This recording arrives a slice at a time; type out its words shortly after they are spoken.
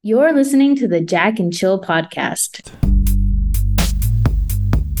You're listening to the Jack and Chill podcast.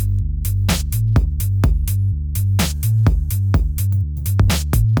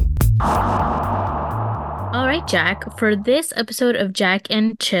 All right, Jack, for this episode of Jack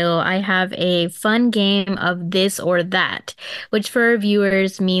and Chill, I have a fun game of this or that, which for our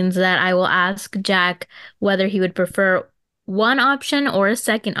viewers means that I will ask Jack whether he would prefer one option or a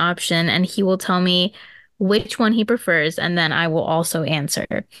second option, and he will tell me which one he prefers, and then I will also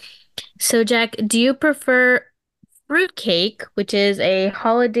answer. So, Jack, do you prefer fruitcake, which is a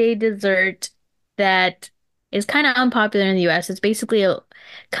holiday dessert that is kind of unpopular in the US? It's basically a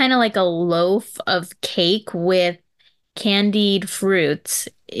kind of like a loaf of cake with candied fruits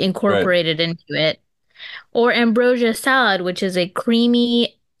Right. incorporated into it. Or ambrosia salad, which is a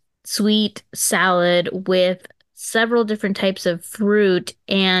creamy, sweet salad with several different types of fruit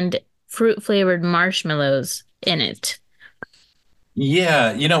and fruit flavored marshmallows in it.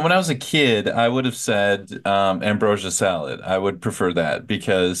 Yeah, when I was a kid, I would have said ambrosia salad. I would prefer that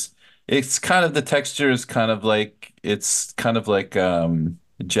because it's kind of the texture is kind of like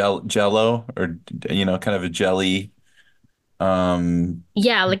Jello or kind of a jelly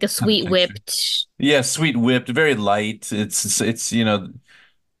Yeah, like a kind of sweet texture. whipped, Yeah, sweet whipped, very light. It's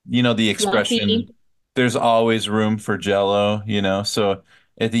the fluffy. expression, there's always room for Jello, so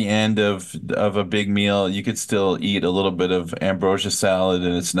at the end of a big meal, you could still eat a little bit of ambrosia salad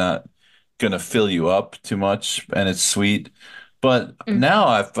and it's not gonna fill you up too much and it's sweet. But now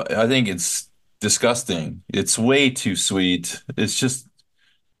I think it's disgusting. It's way too sweet. It's just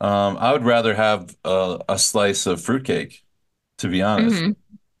I would rather have a slice of fruitcake, to be honest. Mm-hmm.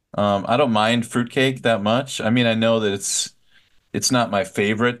 I don't mind fruitcake that much. I mean, I know that it's not my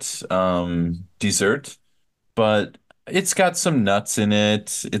favorite dessert, but it's got some nuts in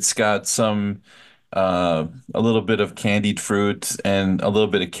it. It's got some a little bit of candied fruit and a little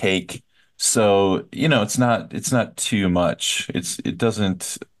bit of cake. So, it's not too much. It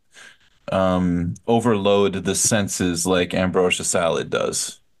doesn't overload the senses like ambrosia salad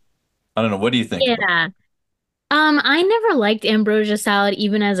does. I don't know. What do you think about Yeah. I never liked ambrosia salad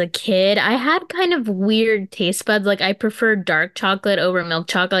even as a kid. I had kind of weird taste buds. Like I prefer dark chocolate over milk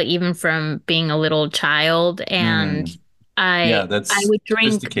chocolate even from being a little child. it? And Yeah, I that's would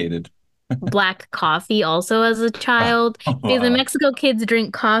drink sophisticated. black coffee also as a child because the Wow. Mexico kids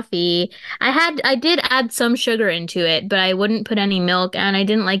drink coffee. I did add some sugar into it, but I wouldn't put any milk and I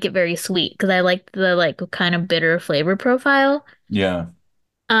didn't like it very sweet because I liked the like kind of bitter flavor profile. Yeah.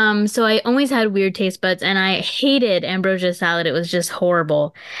 So I always had weird taste buds and I hated ambrosia salad. It was just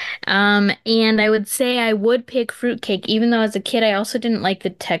horrible. And I would say I would pick fruitcake, even though as a kid I also didn't like the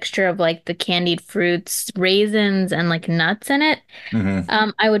texture of like the candied fruits, raisins, and like nuts in it. hmm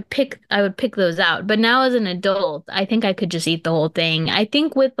I would pick those out. But now as an adult, I think I could just eat the whole thing. I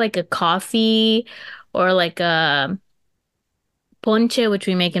think with like a coffee or like a ponche, which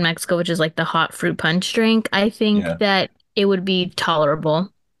we make in Mexico, which is like the hot fruit punch drink, I think Yeah. that it would be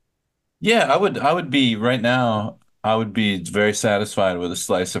tolerable. Yeah, I would be right now, I would be very satisfied with a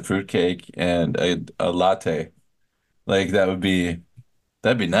slice of fruitcake and a latte. Like that'd be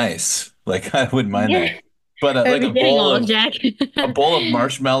nice. Like I wouldn't mind that. Yeah. But like Every getting old, Jack. a bowl of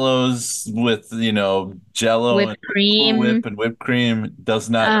marshmallows with, Jello and Whipped Cool Whip cream. and whipped cream does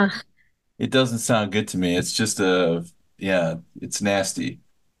not Ugh, it doesn't sound good to me. It's just yeah, it's nasty.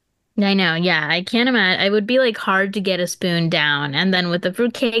 I know. Yeah, I can't imagine. It would be like hard to get a spoon down. And then with the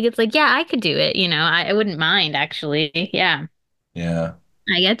fruitcake, it's like, yeah, I could do it. I wouldn't mind actually. Yeah, Yeah.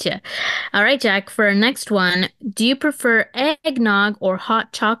 I get you. All right, Jack, for our next one, do you prefer eggnog or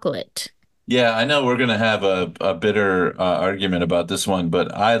hot chocolate? Yeah, I know we're gonna have a bitter argument about this one,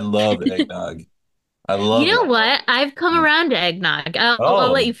 but I love eggnog. I You love know it. what? I've come around to eggnog.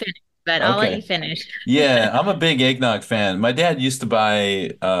 I'll let Oh, you finish, but I'll let you okay. finish. Yeah, I'm a big eggnog fan. My dad used to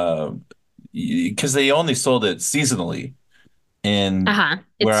buy because they only sold it seasonally in Uh-huh.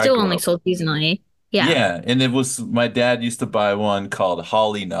 where It's I still grew only up. sold seasonally. Yeah. Yeah, and it was my dad used to buy one called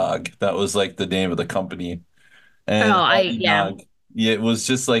Holly Nog. That was like the name of the company. Oh, And yeah. Yeah, it was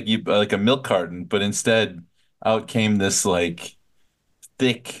just like you like a milk carton, but instead out came this like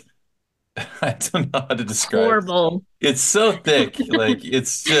thick, I don't know how to describe it. Horrible. It's so thick, like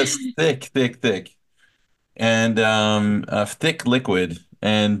it's just thick, thick, thick. And a thick liquid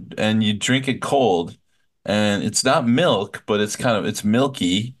and you drink it cold and it's not milk, but it's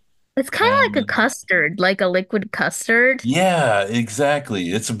milky. It's kind of like a And custard, like a liquid custard. yeah,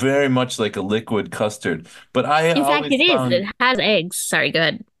 exactly. It's very much like a liquid custard. But I In fact, it always is. It found has eggs. Sorry, go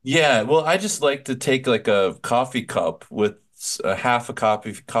ahead. Yeah, well, I just like to take like a coffee cup with a half a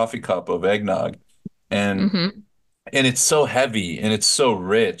coffee cup of eggnog and Mm-hmm. and it's so heavy and it's so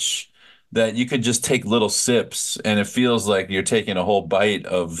rich that you could just take little sips and it feels like you're taking a whole bite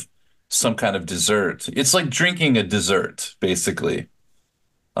of some kind of dessert. It's like drinking a dessert, basically.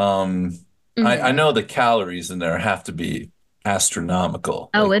 Um, I Hmm. know the calories in there have to be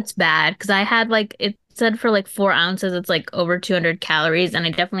astronomical. Oh, Like, it's bad because I had like it said for like 4 ounces, it's like over 200 calories, and I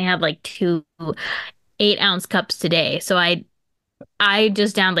definitely had like two 8 ounce cups today. So I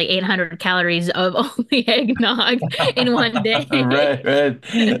just downed like 800 calories of only eggnog in one day. right,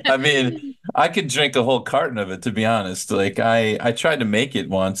 right. I mean, I could drink a whole carton of it, to be honest. Like I tried to make it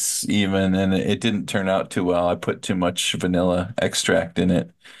once even, and it didn't turn out too well. I put too much vanilla extract in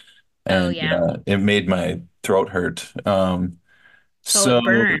it, Oh and yeah. it made my throat hurt. Oh, it So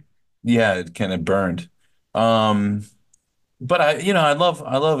burned. yeah, it kind of burned. Um, but I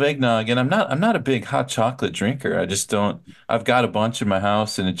love eggnog, and I'm not a big hot chocolate drinker. I just don't. I've got a bunch in my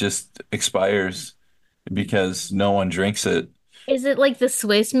house, and it just expires because no one drinks it. Is it like the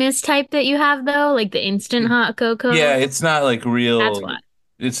Swiss Miss type that you have though? Like the instant hot Yeah, cocoa? it's not like That's real. why.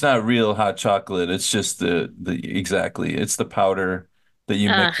 It's not real hot chocolate. It's just the exactly. It's the powder that you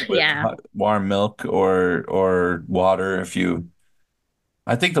mix with Yeah. hot, warm milk or water.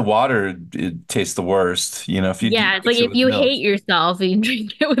 I think the water it tastes the worst. If you Yeah, it's like mix it if with you milk. hate yourself, you can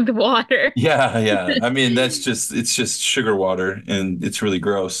drink it with water. Yeah, yeah. I mean, it's just sugar water and it's really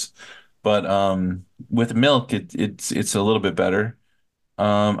gross. But with milk it's a little bit better.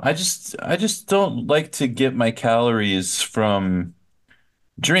 I just don't like to get my calories from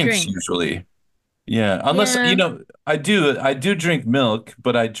drinks Drink. usually. Yeah, unless Yeah, I do drink milk,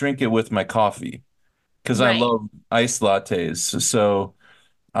 but I drink it with my coffee because I right. love iced lattes. So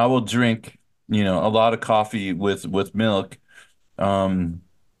I will drink, a lot of coffee with milk. Um,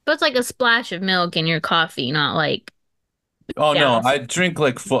 But it's like a splash of milk in your coffee, not like oh no, gallons. I drink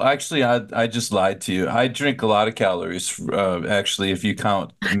like full. Actually, I just lied to you. I drink a lot of calories, actually, if you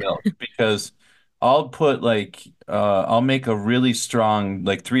count the milk, because I'll make a really strong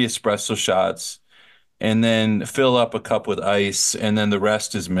like 3 espresso shots and then fill up a cup with ice, and then the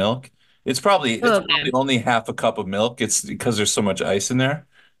rest is milk. It's probably Oh, it's probably okay. only half a cup of milk. It's because there's so much ice in there.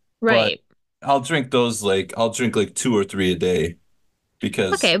 But Right. I'll drink like 2 or 3 a day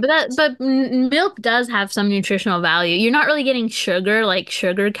because Okay, but milk does have some nutritional value. You're not really getting sugar, like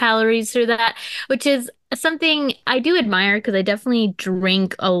sugar calories through that, which is something I do admire because I definitely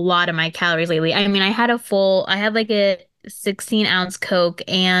drink a lot of my calories lately. I mean, I had like a 16-ounce Coke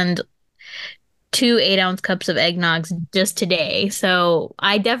and two 8 ounce cups of eggnogs just today. So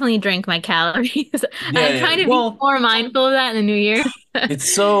I definitely drank my calories. yeah, I'm yeah. trying to be Well, more mindful of that in the new year.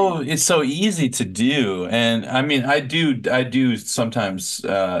 it's so easy to do, and I mean I do sometimes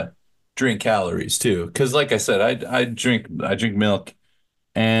drink calories too because like I said I drink milk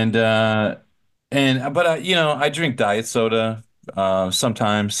and but I drink diet soda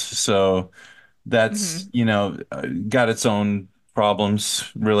sometimes, so that's Hmm. got its own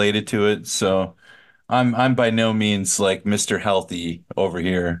problems related to it. So I'm by no means like Mr. Healthy over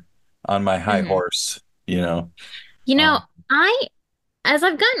here on my high Hmm. horse, you know. You know, Um, I As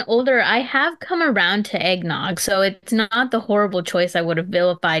I've gotten older, I have come around to eggnog, so it's not the horrible choice I would have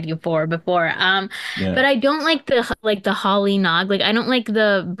vilified you for before. yeah, But I don't like the holly nog. Like I don't like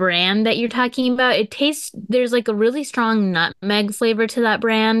the brand that you're talking about. There's like a really strong nutmeg flavor to that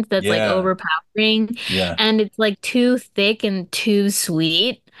brand that's like yeah, overpowering, yeah, and it's like too thick and too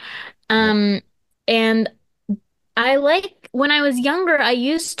sweet. yeah. Um, and I like when I was younger, I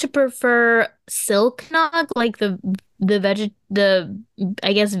used to prefer silk nog, like the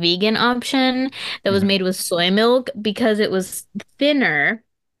I guess vegan option that was Mhm. made with soy milk because it was thinner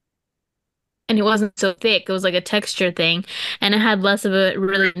and it wasn't so thick. It was like a texture thing and it had less of a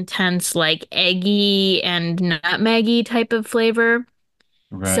really intense like eggy and nutmeggy type of flavor.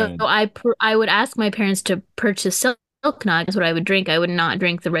 So Right. I would ask my parents to purchase silk nog. That's what I would drink. I would not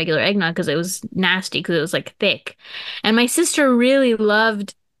drink the regular eggnog because it was nasty because it was like thick. And my sister really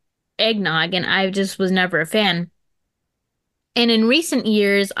loved eggnog, and I just was never a fan. And in recent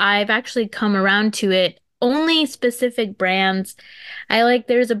years, I've actually come around to it. Only specific brands.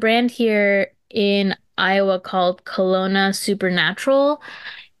 There's a brand here in Iowa called Kelowna Supernatural,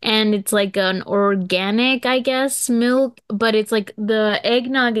 and it's like an organic, I guess, milk, but it's like the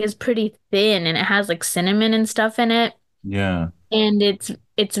eggnog is pretty thin and it has like cinnamon and stuff in it. Yeah. And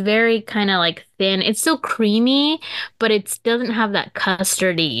it's very kind of like thin. It's still creamy, but it doesn't have that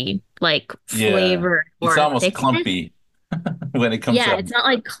custardy like Yeah. flavor It's or almost thickness. clumpy when it comes Yeah, out. it's not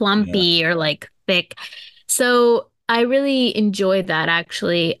like Yeah. clumpy or like thick. So I really enjoy that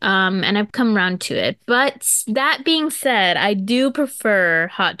actually. And I've come around to it. But that being said, I do prefer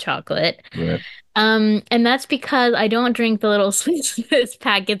hot chocolate. Right. And that's because I don't drink the little Swiss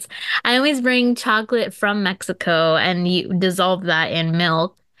packets. I always bring chocolate from Mexico and you dissolve that in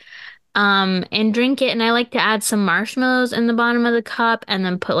milk. And drink it. And I like to add some marshmallows in the bottom of the cup and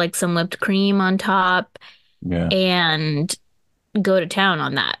then put like some whipped cream on top Yeah. and go to town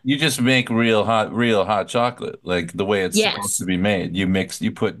on that. You just make real hot chocolate, like the way it's supposed to Yes. be made.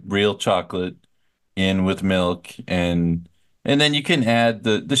 You put real chocolate in with milk and then you can add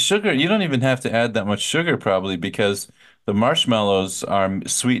the sugar. You don't even have to add that much sugar probably because the marshmallows are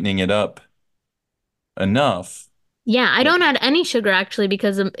sweetening it up enough. Yeah, I don't add any sugar actually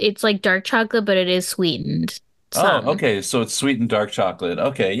because it's like dark chocolate, but it is sweetened Oh, some. okay. So it's sweetened dark chocolate.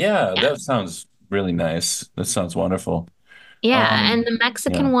 Okay, yeah, Yeah. that sounds really nice. That sounds wonderful. Yeah, and the Yeah.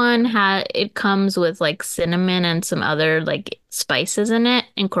 Mexican one it comes with like cinnamon and some other like spices in it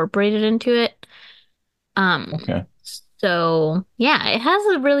incorporated into it. Um, Okay. so yeah, it has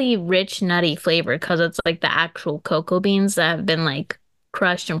a really rich nutty flavor because it's like the actual cocoa beans that have been like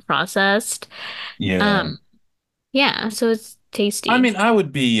crushed and processed. Yeah. Um, yeah, so it's I tasty. mean, I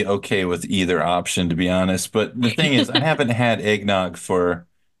would be okay with either option, to be honest. But the thing is, I haven't had eggnog for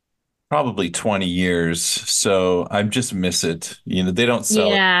probably 20 years, so I just miss it. You know, they don't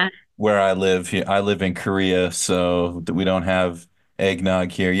sell it Yeah. where I live. Here, I live in Korea, so we don't have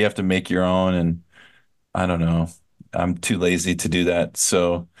eggnog here. You have to make your own, and I don't know. I'm too lazy to do that.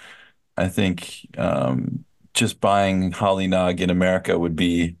 So I think just buying holly nog in America would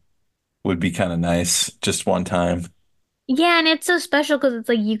be kind of nice just one time. Yeah, and it's so special because it's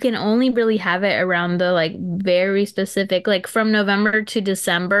like you can only really have it around the like very specific, like from November to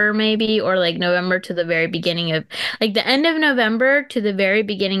December, maybe, or like November to the very beginning of like the end of November to the very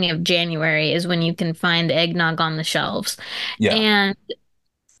beginning of January is when you can find eggnog on the shelves. Yeah. And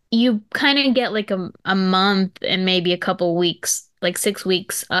you kind of get like a month and maybe a couple weeks, like 6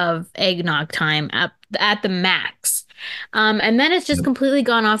 weeks of eggnog time at the max. And then it's just completely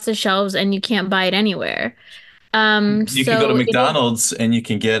gone off the shelves and you can't buy it anywhere. You can go to So it'll McDonald's and you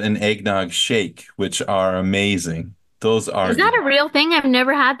can get an eggnog shake, which are amazing. Those Is are, that a real thing? I've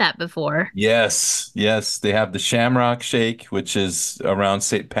never had that before. yes, yes. They have the Shamrock Shake, which is around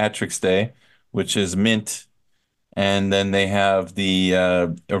St. Patrick's Day, which is mint. And then they have the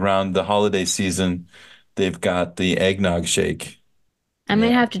around the holiday season, they've got the eggnog shake. I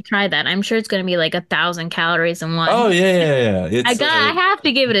might Yeah. have to try that. I'm sure it's going to be like 1,000 calories in Oh one. yeah, yeah, yeah. I have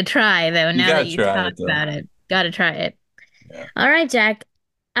to give it a try though, You now that gotta you try talk it though. about it. Gotta try it. Yeah. All right, Jack.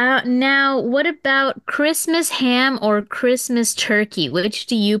 Now what about Christmas ham or Christmas turkey? Which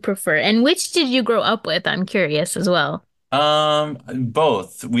do you prefer? And which did you grow up with? I'm curious as well.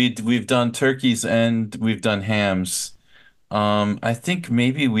 Both. We've done turkeys and we've done hams. I think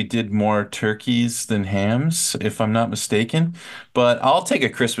maybe we did more turkeys than hams, if I'm not mistaken. But I'll take a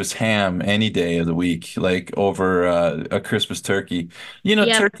Christmas ham any day of the week, like over a Christmas turkey. You know,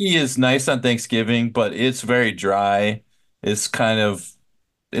 Yep. turkey is nice on Thanksgiving, but it's very dry. It's kind of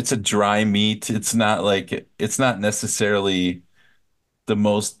it's a dry meat. It's not necessarily the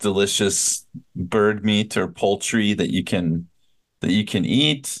most delicious bird meat or poultry that you can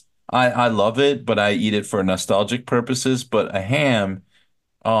eat. I love it, but I eat it for nostalgic purposes. But a ham,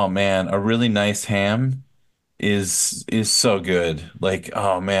 oh man, a really nice ham is so good. Like,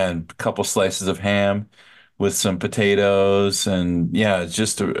 oh man, a couple slices of ham with some potatoes and yeah, it's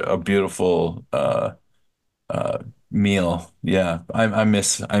just a beautiful uh meal. Yeah. I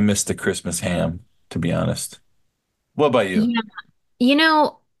miss the Christmas ham, to be honest. What about you? Yeah. You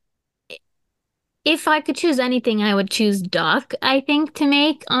know, if I could choose anything, I would choose duck, I think, to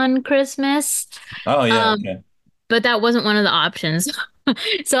make on Christmas. Oh yeah, Um, okay. but that wasn't one of the options.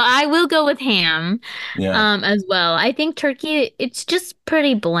 So I will go with ham Yeah. as well. I think turkey, it's just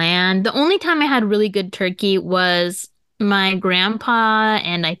pretty bland. The only time I had really good turkey was my grandpa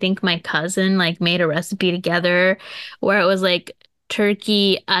and I think my cousin like made a recipe together where it was like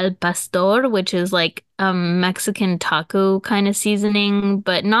turkey al pastor, which is like a Mexican taco kind of seasoning,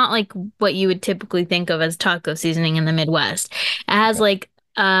 but not like what you would typically think of as taco seasoning in the Midwest. It has like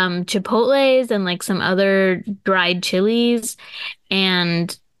chipotles and like some other dried chilies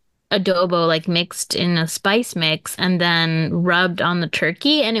and adobo like mixed in a spice mix and then rubbed on the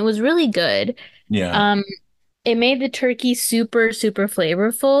turkey and it was really good. Yeah. Um it made the turkey super super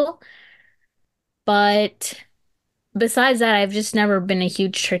flavorful, but besides that I've just never been a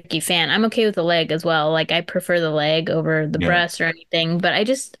huge turkey fan. I'm okay with the leg as well. Like I prefer the leg over the Yeah. breast or anything, but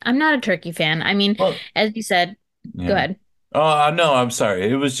I'm not a turkey fan. I mean, Well, as you said, go yeah. ahead. Oh, no, I'm sorry.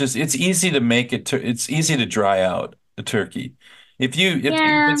 It was just it's easy to make it it's easy to dry out a turkey. If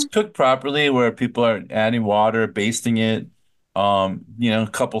Yeah. it's cooked properly where people are adding water, basting it, A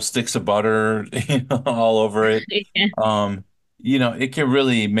couple sticks of butter, all over it. Yeah. Um, it can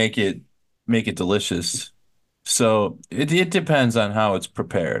really make it delicious. So it depends on how it's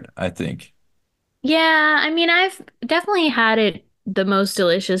prepared, I think. Yeah, I mean, I've definitely had it the most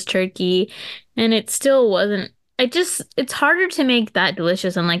delicious turkey, and it still wasn't. It's harder to make that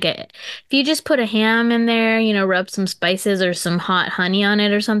delicious. And like it, if you just put a ham in there, rub some spices or some hot honey on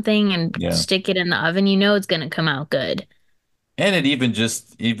it or something and Yeah. stick it in the oven, it's gonna come out good. And it even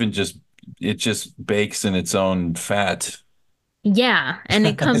just it just bakes in its own fat. Yeah, and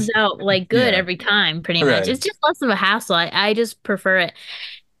it comes out like good Yeah, every time, pretty much. right. It's just less of a hassle. I just prefer it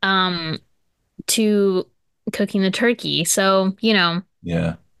um to cooking the turkey. So,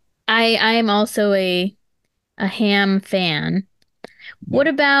 Yeah. I am also a ham fan. Yeah. What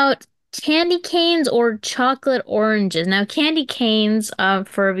about candy canes or chocolate oranges? Now, candy canes,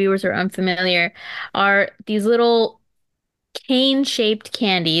 for viewers who are unfamiliar, are these little cane-shaped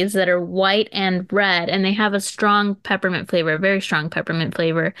candies that are white and red, and they have a strong peppermint flavor, a very strong peppermint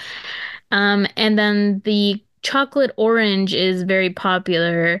flavor. And then the chocolate orange is very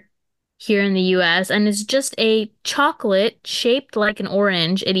popular here in the US, and it's just a chocolate shaped like an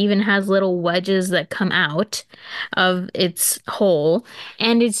orange. It even has little wedges that come out of its hole,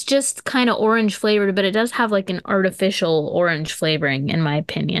 and it's just kind of orange flavored, but it does have like an artificial orange flavoring, in my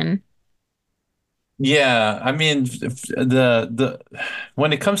opinion. Yeah, I mean the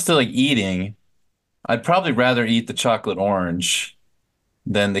when it comes to like eating, I'd probably rather eat the chocolate orange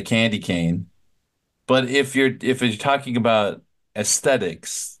than the candy cane. But if you're talking about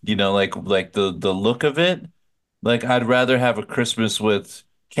aesthetics, like the look of it, like I'd rather have a Christmas with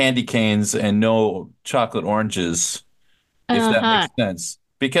candy canes and no chocolate oranges, if that Uh-huh. makes sense.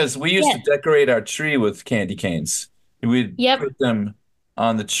 Because we used to Yeah. decorate our tree with candy canes. We'd Yep. put them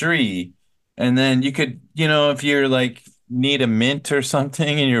on the tree, and then you could, if you're like need a mint or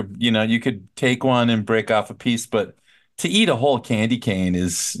something, and you could take one and break off a piece. But to eat a whole candy cane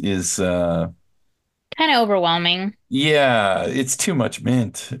is Kind of overwhelming. yeah, it's too much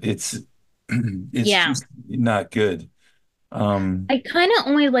mint. It's Yeah. just not good. Um, I kind of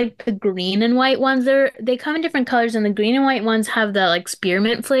only like the green and white ones. They come in different colors, and the green and white ones have the like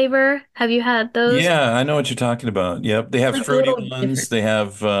spearmint flavor. Have you had those? yeah, I know what you're talking about. Yep, they have Like a fruity little ones. different. They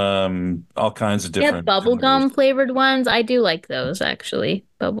have all kinds of They have different flavors. bubblegum flavored ones. I do like those actually.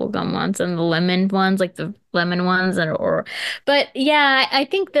 Bubblegum ones and the lemon ones, like the lemon ones but yeah, I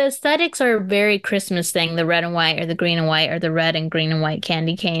think the aesthetics are a very Christmas thing, the red and white or the green and white or the red and green and white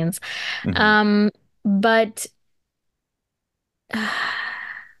candy canes. Mhm. Um, but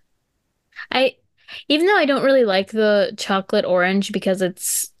I even though I don't really like the chocolate orange because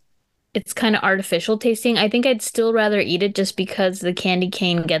it's kind of artificial tasting, I think I'd still rather eat it just because the candy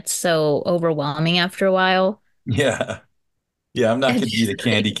cane gets so overwhelming after a while. Yeah, yeah. I'm not It's gonna eat just a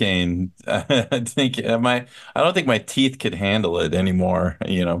candy like cane. I don't think my teeth could handle it anymore.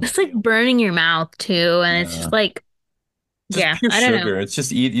 it's like burning your mouth too, and it's Yeah. just like, Just yeah, pure I don't know. sugar. You're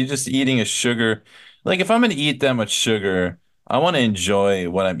just eating a sugar. Like if I'm gonna eat that much sugar, I want to enjoy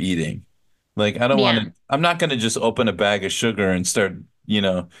what I'm eating. Like I don't want Yeah, to, I'm not gonna just open a bag of sugar and start,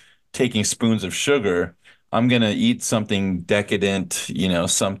 taking spoons of sugar. I'm gonna eat something decadent,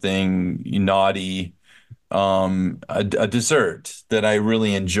 something naughty, a dessert that I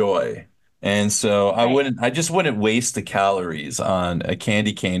really enjoy. And so right. I just wouldn't waste the calories on a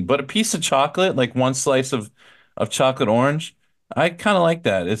candy cane, but a piece of chocolate, like one slice of chocolate orange, I kind of like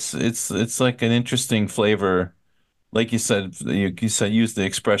that. It's like an interesting flavor. Like you said, use the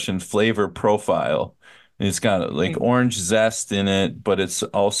expression flavor profile. It's got like Right. orange zest in it, but it's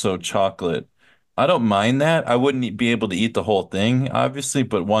also chocolate. I don't mind that. I wouldn't be able to eat the whole thing, obviously,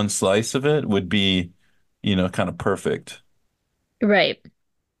 but one slice of it would be, kind of perfect. Right.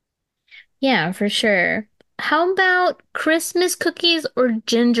 Yeah, for sure. How about Christmas cookies or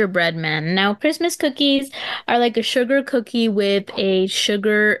gingerbread men? Now, Christmas cookies are like a sugar cookie with a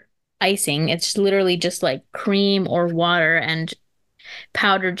sugar icing. It's literally just like cream or water and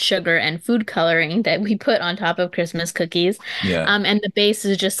powdered sugar and food coloring that we put on top of Christmas cookies. Yeah. And the base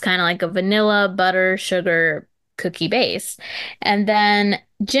is just kind of like a vanilla, butter, sugar cookie base. And then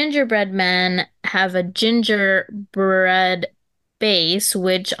gingerbread men have a gingerbread base,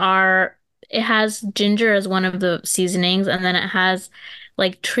 it has ginger as one of the seasonings, and then it has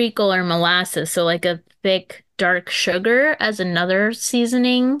like treacle or molasses, so like a thick, dark sugar as another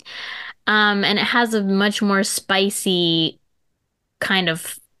seasoning. And it has a much more spicy kind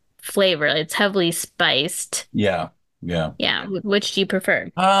of flavor. It's heavily spiced. Yeah. Yeah. Yeah, which do you prefer?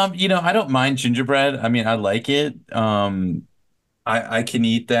 I don't mind gingerbread. I mean, I like it. I can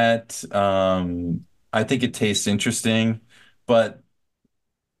eat that. I think it tastes interesting, but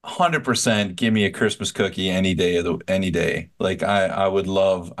 100% give me a Christmas cookie any day. Like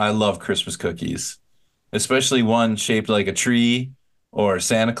I love Christmas cookies, especially one shaped like a tree or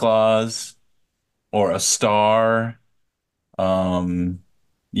Santa Claus or a star. Um,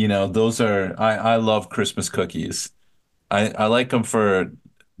 I love Christmas cookies. I like them for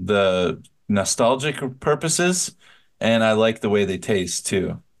the nostalgic purposes, and I like the way they taste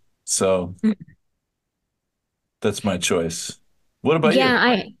too. So that's my choice. What about you?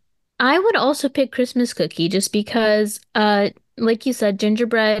 Yeah, I would also pick Christmas cookie just because like you said,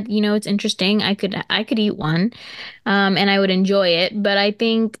 gingerbread, it's interesting. I could eat one and I would enjoy it, but I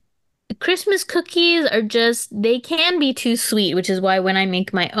think Christmas cookies are just they can be too sweet, which is why when I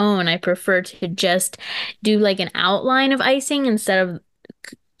make my own, I prefer to just do like an outline of icing instead of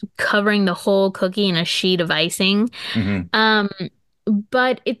covering the whole cookie in a sheet of icing. Hmm. Um,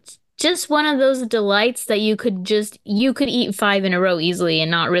 but it's just one of those delights that you could eat five in a row easily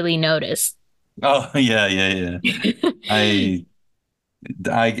and not really notice. Oh yeah, yeah, yeah. I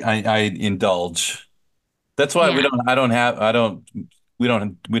I indulge. That's why Yeah.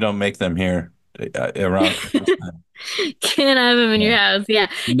 we don't make them here around Christmas time. Can't have them in Yeah. your house. Yeah.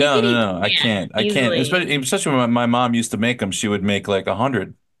 You No, could no, eat no. I 10 can't. I can't. easily. Especially when my mom used to make them, she would make like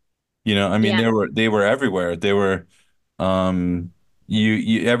 100. I mean, Yeah. they were everywhere. They were, um,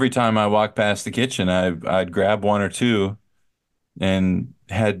 you every time I walked past the kitchen, I'd grab one or two and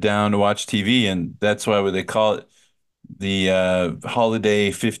head down to watch TV, and that's why they call it the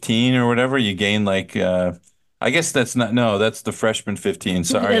holiday 15 or whatever. You gain like, I guess that's not, no, that's the freshman 15.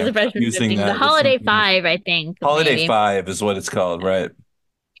 Sorry, That's I'm a freshman confusing 15. The that with holiday something else. five, I think, Holiday maybe. 5 is what it's called, right?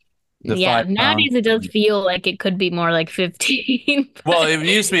 The Yeah. 5 pound. Nowadays it does feel like it could be more like 15. Well, it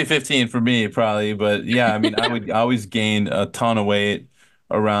used to be 15 for me, probably, but yeah, I mean, I would always gain a ton of weight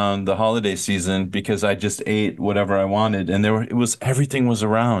around the holiday season because I just ate whatever I wanted, and everything was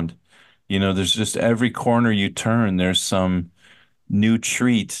around. There's just every corner you turn, there's some new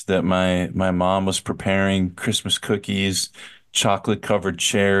treat that my mom was preparing, Christmas cookies, chocolate covered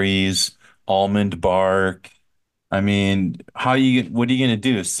cherries, almond bark. I mean, what are you gonna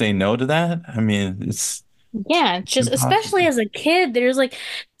do? Say no to that? I mean, Yeah, it's it's just especially impossible. as a kid, there's like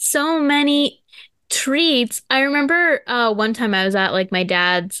so many treats. I remember one time I was at like my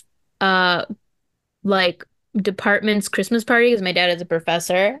dad's uh like department's Christmas party because my dad is a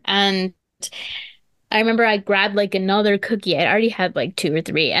professor, and I remember I grabbed like another cookie. I already had like two or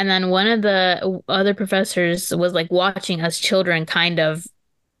three, and then one of the other professors was like watching us children kind of,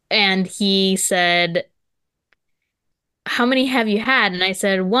 and he said, how many have you had? And I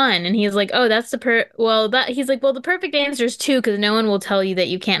said one. And he's like, oh, that's the well, that he's like, well, the perfect answer is two because no one will tell you that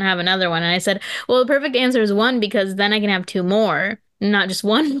you can't have another one. And I said, well, the perfect answer is one because then I can have two more, not just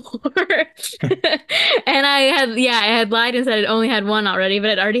one more. And I had lied and said I'd only had one already, but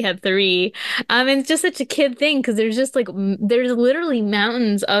I'd already had three. And it's just such a kid thing because there's just like, there's literally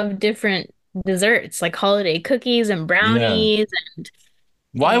mountains of different desserts, like holiday cookies and Yeah. brownies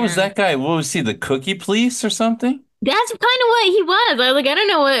Why was and that guy? What was he, the cookie police or something? that's kind of what he was. I was like, I don't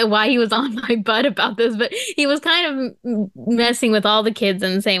know why he was on my butt about this, but he was kind of messing with all the kids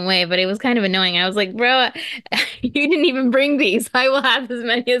in the same way, but it was kind of annoying. I was like, bro, you didn't even bring these. I will have as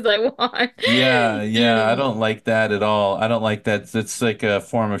many as I want. Yeah, yeah, I Um, don't like that at all. I don't like that. That's like a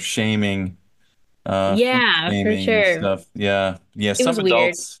form of shaming, food yeah, for shaming and sure. stuff. Yeah. Yeah, It some was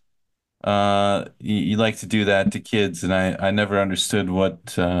weird. adults you like to do that to kids, and I never understood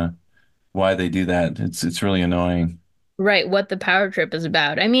why they do that. It's really annoying. Right, what the power trip is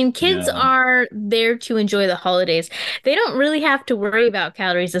about. I mean, kids Yeah. are there to enjoy the holidays. They don't really have to worry about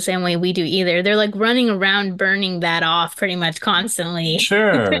calories the same way we do either. They're like running around burning that off pretty much constantly.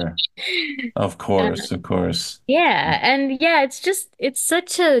 Sure. Of course, of course. Yeah, and yeah, it's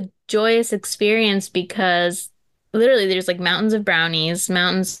such a joyous experience because literally there's like mountains of brownies,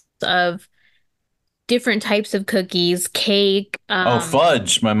 mountains of different types of cookies, cake, Oh,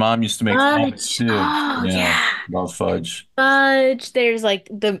 fudge. My mom used to make fudge fudge. too. Oh Yeah, yeah. love fudge. Fudge. There's like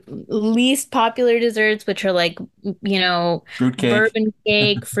the least popular desserts, which are like, Fruitcake. bourbon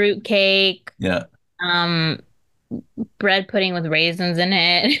cake, fruit cake, Yeah. um, bread pudding with raisins in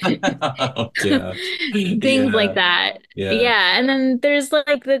it. Oh gosh. Things like Yeah. that. Yeah. Yeah. And then there's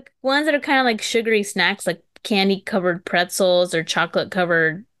like the ones that are kind of like sugary snacks, like candy covered pretzels or chocolate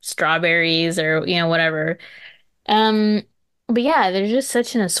covered strawberries or, whatever. Um, but yeah, there's just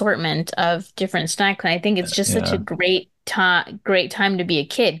such an assortment of different snacks. And I think it's just such a Yeah. great time to be a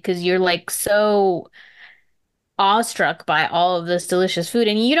kid because you're like so awestruck by all of this delicious food.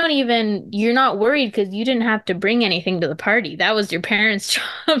 And you're not worried because you didn't have to bring anything to the party. That was your parents'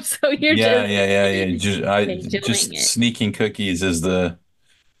 job. So you're Yeah, just yeah, yeah, yeah. enjoying Just it. sneaking cookies is the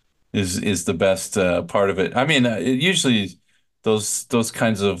best part of it. I mean, usually those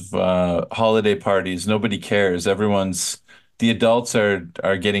kinds of holiday parties, nobody cares. The adults are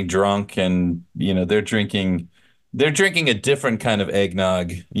getting drunk and they're drinking a different kind of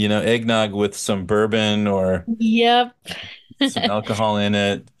eggnog, eggnog with some bourbon or Yep. some alcohol in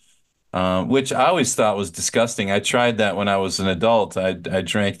it. Which I always thought was disgusting. I tried that when I was an adult. I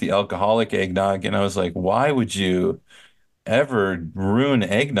drank the alcoholic eggnog, and I was like, why would you ever ruin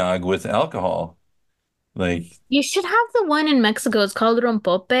eggnog with alcohol? Like, You should have the one in Mexico. It's called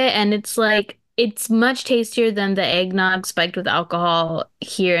rompope, and it's much tastier than the eggnog spiked with alcohol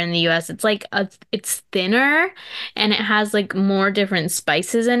here in the US. It's thinner and it has like more different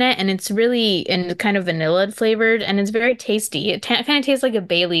spices in it, and it's really and kind of vanilla flavored, and it's very tasty. It kind of tastes like a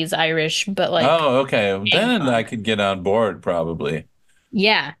Bailey's Irish, but like oh, okay. Then I eggnog. could get on board probably.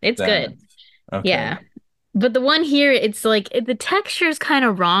 Yeah, it's That. good. Okay. Yeah. But the one here, it's like the texture is kind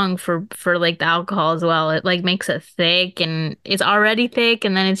of wrong for like the alcohol as well. It like makes it thick and it's already thick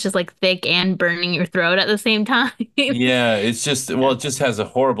and then it's just like thick and burning your throat at the same time. Yeah, well, it just has a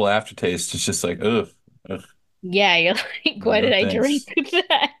horrible aftertaste. It's just like, ugh, ugh, Yeah, you're like, why no did I drink thanks.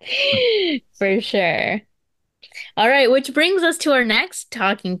 that? For sure. All right, which brings us to our next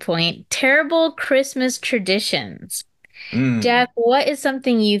talking point, terrible Christmas traditions. Mm. Jack, what is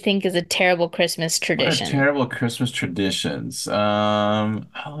something you think is a terrible Christmas What are tradition? terrible Christmas traditions? All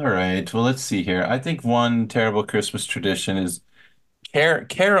right. Well, let's see here. I think one terrible Christmas tradition is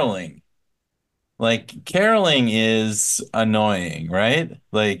caroling. Like caroling is annoying, right?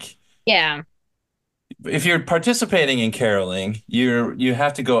 Like Yeah. if you're participating in caroling, you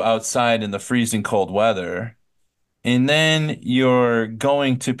have to go outside in the freezing cold weather, and then you're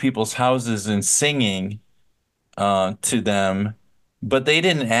going to people's houses and singing to them, but they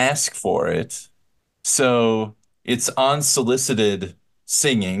didn't ask for it. So it's unsolicited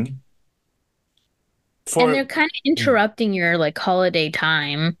singing And for they're kind of interrupting your like holiday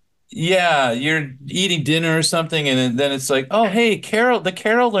time. yeah, you're eating dinner or something, and then it's like, oh, hey, the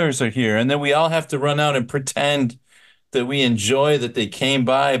carolers are here, and then we all have to run out and pretend that we enjoy that they came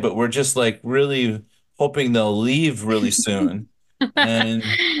by, but we're just like really hoping they'll leave really soon.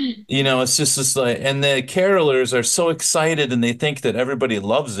 And it's just this like, and the carolers are so excited and they think that everybody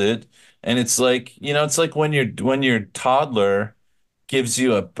loves it. And it's like, it's like when your toddler gives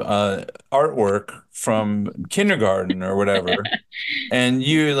you a artwork from kindergarten or whatever, and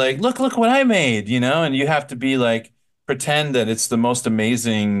you're like, look what I made, and you have to be like pretend that it's the most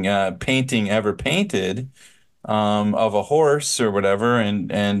amazing painting ever painted of a horse or whatever,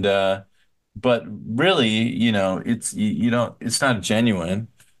 and but really, you don't it's not genuine.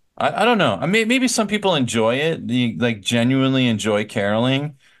 I don't know. I mean, maybe some people enjoy it, like genuinely enjoy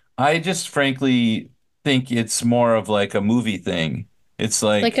caroling. I just frankly think it's more of like a movie thing. It's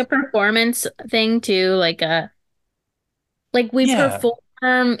Like a like, performance thing too, like we yeah.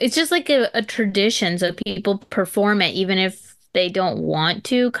 perform. It's just like a tradition, so people perform it even if they don't want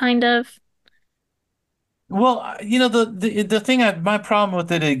to, kind of. Well, the thing my problem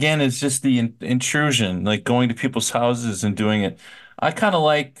with it again is just the intrusion, like going to people's houses and doing it. I kind of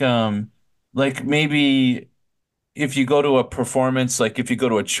like maybe if you go to a performance, like if you go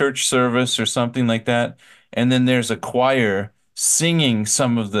to a church service or something like that, and then there's a choir singing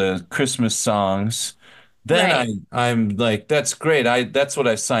some of the Christmas songs, then Right. I'm like, that's great. That's what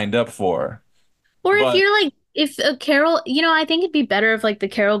I signed up for. Or if But you're like if a carol, I think it'd be better if like the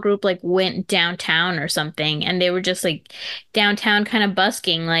carol group like went downtown or something and they were just like downtown kind of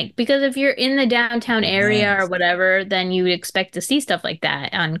busking like because if you're in the downtown area or yes. whatever, then you would expect to see stuff like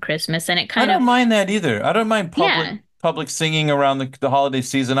that on Christmas and it I kind don't of mind that either. I don't mind public yeah, public singing around the holiday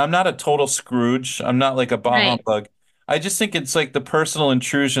season. I'm not a total Scrooge. I'm not like a bah right. humbug. I just think it's like the personal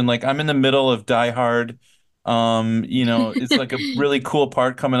intrusion. Like I'm in the middle of Die Hard. It's like a really cool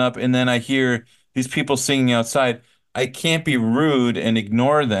part coming up, and then I hear these people singing outside. I can't be rude and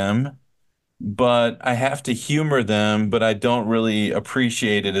ignore them, but I have to humor them, but I don't really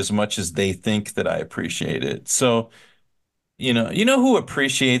appreciate it as much as they think that I appreciate it. So you know who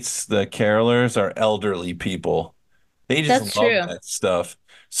appreciates the carolers are elderly people. They just That's love true. that stuff.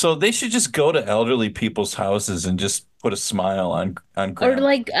 So they should just go to elderly people's houses and just put a smile on Or grandma's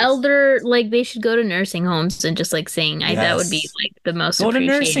like face. like they should go to nursing homes and just like sing. That would be Yes. like the most Go to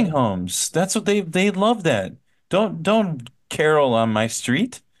nursing appreciated. homes. That's what they love that. Don't carol on my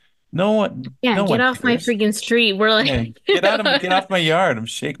street. No one Yeah, no get one off my cares. freaking street. We're Yeah, like get off my yard. I'm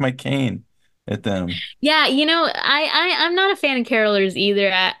shake my cane. at them. Yeah, I'm not a fan of carolers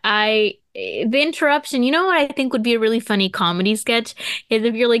either. The interruption, you know what I think would be a really funny comedy sketch is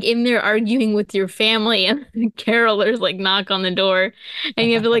if you're like in there arguing with your family and the carolers like knock on the door and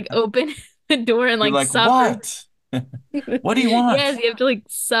you have to like open the door and You're like like, suffer. what? What do you Yes, want? you have to like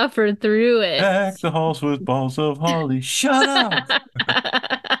suffer through it. Deck the halls with balls of holly. Shut up.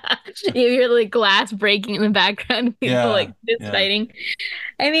 You hear like glass breaking in the background, people Yeah, like fist yeah, fighting.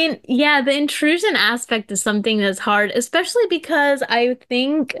 I mean, yeah, the intrusion aspect is something that's hard, especially because I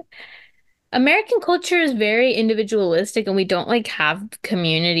think American culture is very individualistic and we don't like have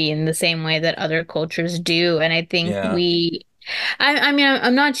community in the same way that other cultures do. And I think yeah. I mean,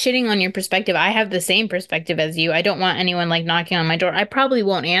 I'm not shitting on your perspective. I have the same perspective as you. I don't want anyone like knocking on my door. I probably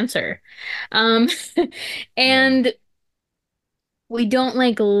won't answer. Um, Yeah. and we don't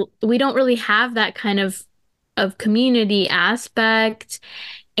really have that kind of community aspect.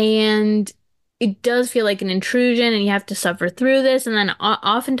 And it does feel like an intrusion and you have to suffer through this. And then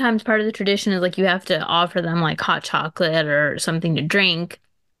oftentimes part of the tradition is like you have to offer them like hot chocolate or something to drink.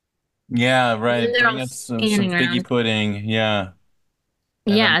 Yeah, And then right. they're Bring all us some standing figgy around. pudding. Yeah.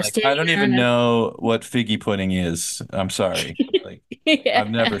 And I'm Yeah, like, I standing don't even around. know what figgy pudding is. I'm sorry. Like, Yeah. I've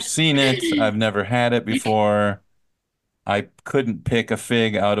never seen it. I've never had it before. I couldn't pick a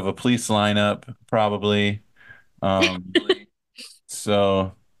fig out of a police lineup, probably. Um,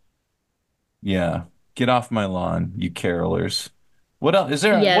 so yeah, get off my lawn, you carolers. What else is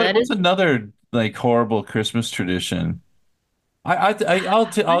there? Yeah, that What's is another like horrible Christmas tradition?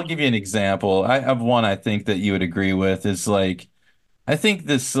 I'll give you an example. I have one I think that you would agree with is like I think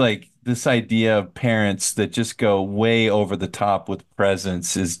this idea of parents that just go way over the top with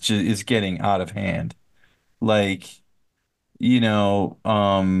presents is getting out of hand. Like,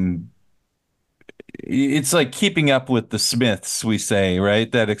 it's like keeping up with the Smiths, we say,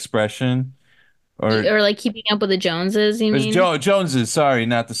 right? That expression. Or or like keeping up with the Joneses, you It's mean? Joneses, sorry,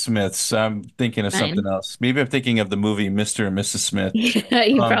 not the Smiths. I'm thinking of something Fine. else. Maybe I'm thinking of the movie Mr. and Mrs. Smith. Yeah,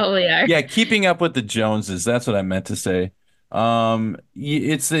 you Um, probably are. yeah, keeping up with the Joneses. That's what I meant to say.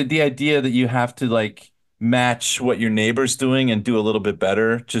 It's the idea that you have to like match what your neighbor's doing and do a little bit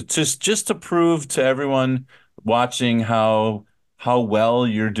better, just to prove to everyone watching how well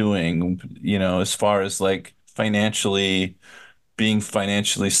you're doing, as far as like being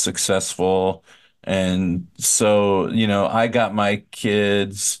financially successful. And so, I got my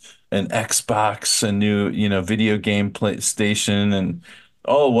kids an Xbox, a new, video game PlayStation, and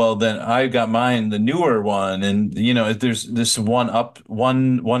oh, well, then I got mine, the newer one. And, there's this one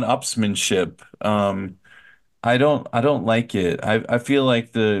upsmanship. I don't like it. I feel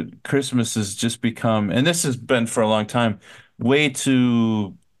like the Christmas has just become, and this has been for a long time, way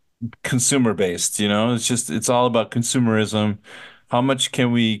too consumer based, it's all about consumerism. How much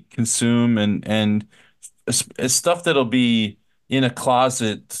can we consume and it's stuff that'll be in a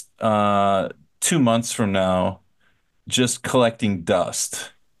closet 2 months from now, just collecting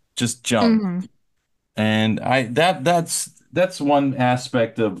dust, just junk. Hmm. And that's one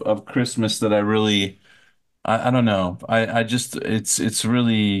aspect of Christmas that I don't know. I just it's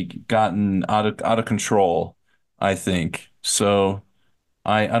really gotten out of control, I think. So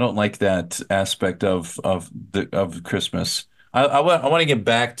I don't like that aspect of Christmas. I want to get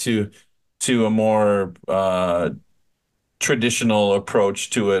back to a more traditional approach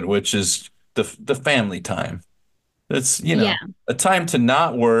to it, which is the family time. It's, Yeah. a time to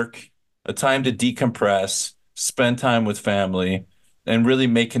not work, a time to decompress, spend time with family, and really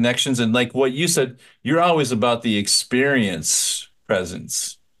make connections. And like what you said, you're always about the experience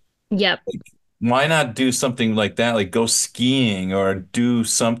presence. Yep. Why not do something like that? Like go skiing or do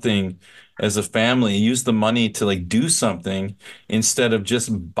something as a family. Use the money to like do something instead of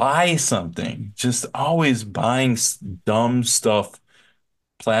just buy something. Just always buying dumb stuff,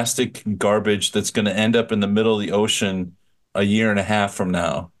 plastic garbage that's going to end up in the middle of the ocean a year and a half from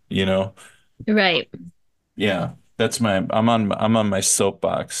now, you know? Right. Yeah, I'm on my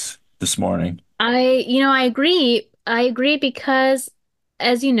soapbox this morning. I agree. I agree because,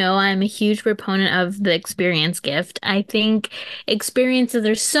 as you know, I'm a huge proponent of the experience gift. I think experiences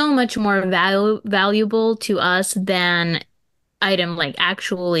are so much more valuable to us than item like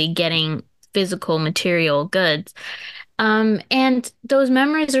actually getting physical material goods. And those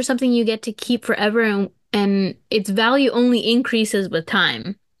memories are something you get to keep forever and its value only increases with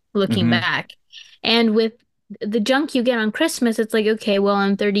time, looking Hmm. back. And with the junk you get on Christmas, it's like, okay, well,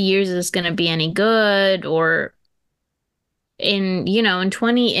 in 30 years, is this going to be any good? Or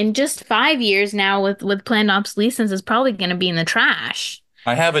in just 5 years now with planned obsolescence, it's probably going to be in the trash.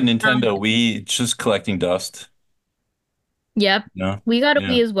 I have a Um, Nintendo Wii, it's just collecting dust. Yep. No. We got a Yeah.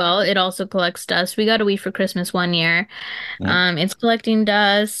 Wii as well. It also collects dust. We got a Wii for Christmas one year. Yeah. It's collecting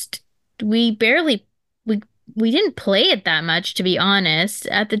dust. We barely we we didn't play it that much, to be honest.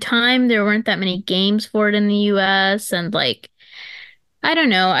 At the time, there weren't that many games for it in the US, and like I don't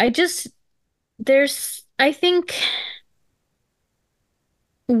know. I think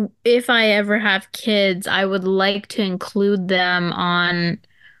if I ever have kids, I would like to include them on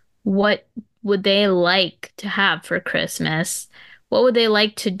what would they like to have for Christmas? What would they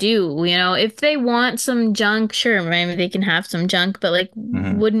like to do? You know, if they want some junk, sure, maybe they can have some junk, but like,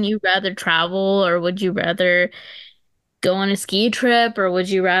 Hmm. wouldn't you rather travel or would you rather go on a ski trip or would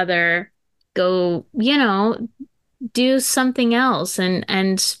you rather go, do something else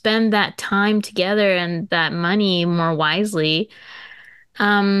and spend that time together and that money more wisely?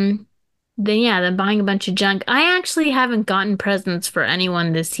 Um, then yeah, then buying a bunch of junk. I actually haven't gotten presents for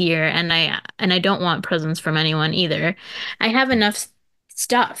anyone this year, and I don't want presents from anyone either. I have enough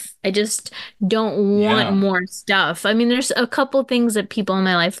stuff. I just don't want Yeah. more stuff. I mean, there's a couple things that people in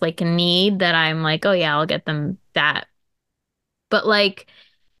my life like need that I'm like, oh yeah, I'll get them that. But like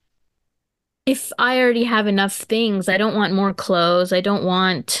if I already have enough things, I don't want more clothes. I don't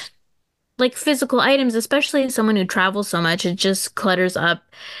want like physical items, especially as someone who travels so much. It just clutters up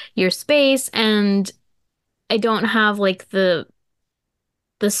your space and I don't have like the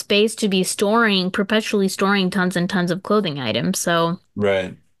space to be perpetually storing tons and tons of clothing items. So,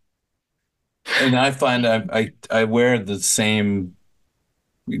 Right. And I find I wear the same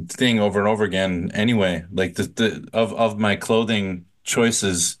thing over and over again anyway. Like the of my clothing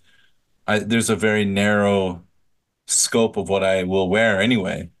choices, there's a very narrow scope of what I will wear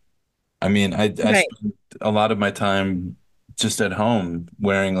anyway. I mean, I right. spend a lot of my time just at home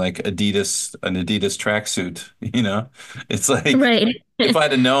wearing like an Adidas tracksuit, you know? It's like Right. if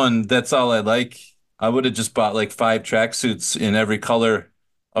I'd have known that's all I like, I would have just bought like five tracksuits in every color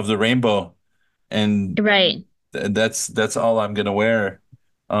of the rainbow and Right. that's all I'm gonna wear.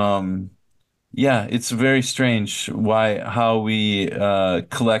 Um, yeah, it's very strange how we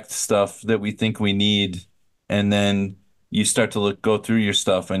collect stuff that we think we need, and then you start to go through your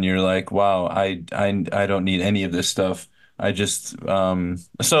stuff, and you're like, wow, I don't need any of this stuff. I just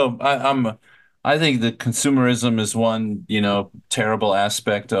so I think that consumerism is one, terrible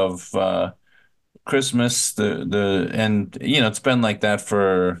aspect of Christmas. And it's been like that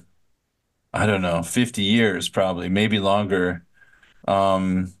for I don't know, 50 years probably, maybe longer.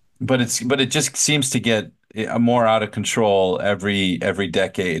 But it just seems to get more out of control every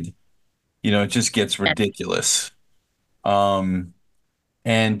decade. It just gets Yes. ridiculous. Um,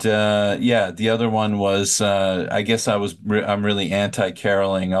 and yeah, the other one was I guess I'm really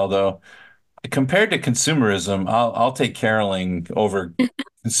anti-caroling, although compared to consumerism, I'll take caroling over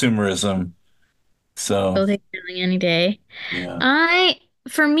consumerism. So I'll take Philly any day. yeah. I,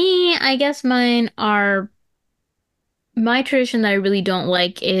 for me, I guess my tradition that I really don't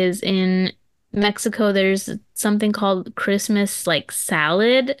like is in Mexico, there's something called Christmas like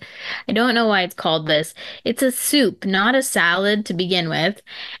salad. I don't know why it's called this. It's a soup, not a salad to begin with.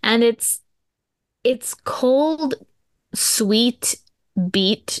 And it's cold, sweet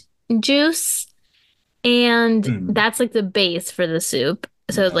beet juice. And Hmm. that's like the base for the soup.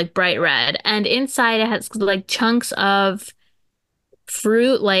 So it's Yeah. like bright red. And inside it has like chunks of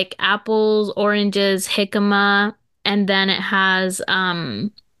fruit like apples, oranges, jicama, and then it has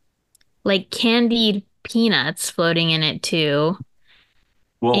like candied peanuts floating in it too.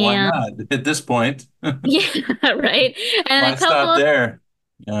 Well, why And not? At this point, yeah, right. And why stop there?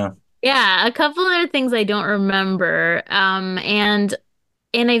 Yeah. a couple other things I don't remember.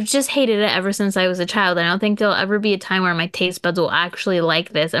 And I've just hated it ever since I was a child. I don't think there'll ever be a time where my taste buds will actually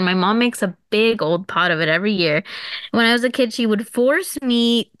like this. And my mom makes a big old pot of it every year. When I was a kid, she would force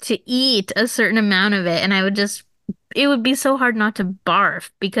me to eat a certain amount of it, and it would be so hard not to barf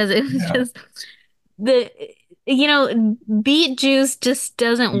because it was Yeah. just the, beet juice just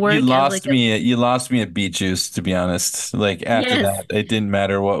doesn't You work as lost like a, me. You lost me at beet juice, to be honest. Like after yes. that, it didn't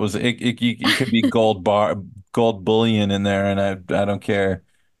matter what was it. It could be gold bullion in there, and I don't care.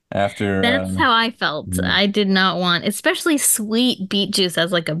 After That's how I felt. mm, I did not want, especially sweet beet juice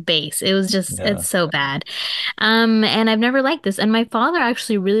as like a base. yeah, It's so bad. And I've never liked this. And my father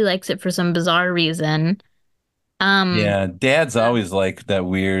actually really likes it for some bizarre reason. Um, yeah. Dads always like that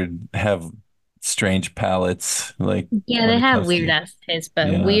weird, have strange palates, like yeah, when they it have comes weird to ass taste,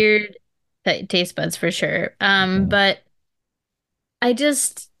 but yeah, weird taste buds for sure. yeah, But I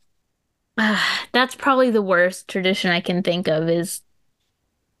just, that's probably the worst tradition I can think of is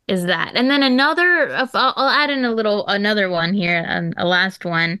that. And then I'll add in another one here, a last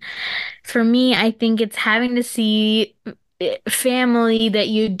one. For me, I think it's having to see family that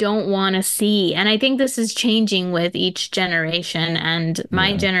you don't want to see. And I think this is changing with each generation, and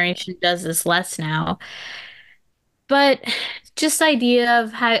my Yeah. generation does this less now. But just the idea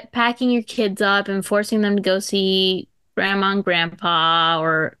of packing your kids up and forcing them to go see grandma and grandpa,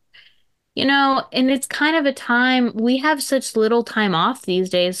 or and it's kind of a time we have such little time off these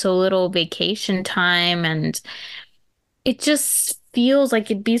days, so little vacation time, and it just feels like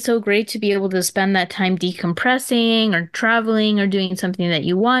it'd be so great to be able to spend that time decompressing or traveling or doing something that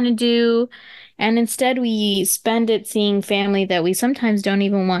you want to do. And instead, we spend it seeing family that we sometimes don't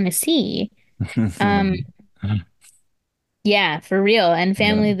even want to see. Um, yeah, for real. And Yeah.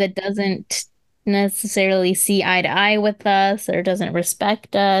 family that doesn't necessarily see eye to eye with us or doesn't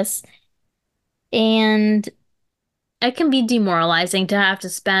respect us. And it can be demoralizing to have to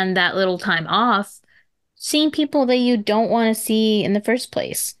spend that little time off seeing people that you don't want to see in the first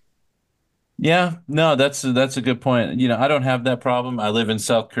place. Yeah, no, that's a good point. I don't have that problem. I live in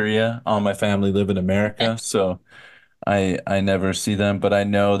South Korea. All my family live in America, so I never see them, but I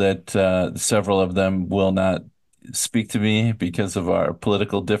know that several of them will not speak to me because of our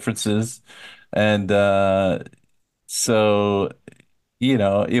political differences. And so,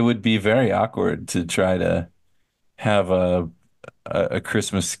 it would be very awkward to try to have a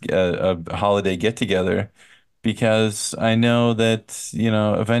Christmas a holiday get together because I know that,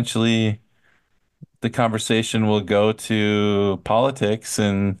 eventually the conversation will go to politics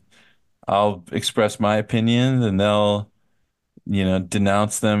and I'll express my opinion and they'll,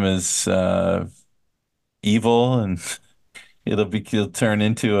 denounce them as evil and it'll turn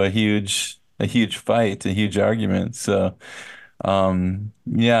into a huge fight, a huge argument. So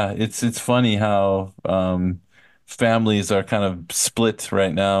yeah, it's funny how families are kind of split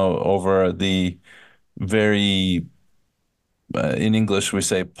right now over the very in English we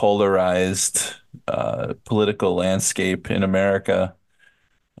say polarized political landscape in America.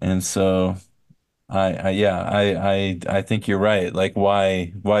 And so I think you're right. Like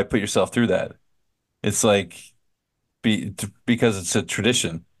why put yourself through that? It's like because it's a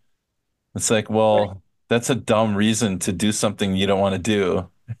tradition. It's like, Right. well, that's a dumb reason to do something you don't want to do,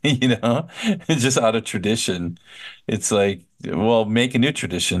 you know? It's just out of tradition. It's like, well, make a new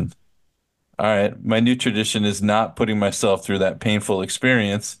tradition. All right, my new tradition is not putting myself through that painful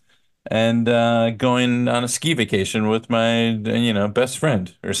experience and going on a ski vacation with my, best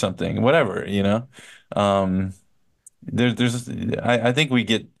friend or something, whatever. Um, I think we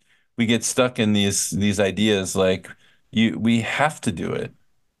get stuck in these ideas like we have to do it,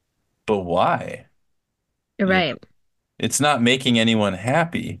 but why? You Right. It's not making anyone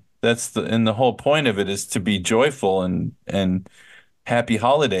happy. And the whole point of it is to be joyful and happy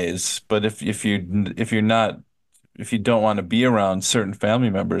holidays. But if you don't want to be around certain family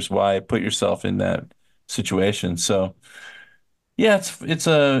members, why put yourself in that situation? So yeah, it's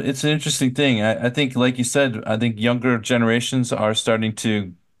an interesting thing. I think, like you said, I think younger generations are starting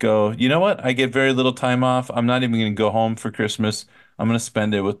to go, you know what? I get very little time off. I'm not even going to go home for Christmas. I'm going to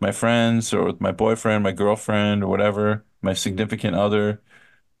spend it with my friends or with my boyfriend, my girlfriend, or whatever, my significant other.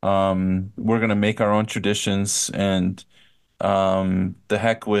 We're going to make our own traditions and the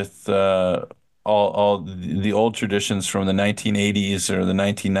heck with all the old traditions from the 1980s or the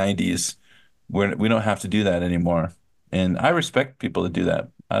 1990s. We don't have to do that anymore. And I respect people that do that.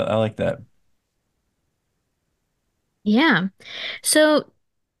 I like that. Yeah. So,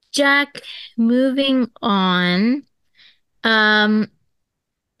 Jack, moving on, um,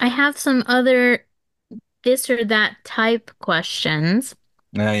 I have some other this or that type questions.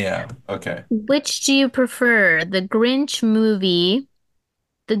 Yeah, yeah. Okay. Which do you prefer, the Grinch movie,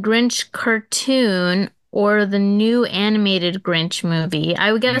 the Grinch cartoon, or the new animated Grinch movie?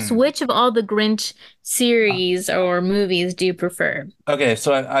 I would guess Hmm. which of all the Grinch series or movies do you prefer? Okay,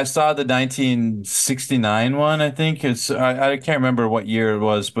 so I saw the 1969 one, I think. I can't remember what year it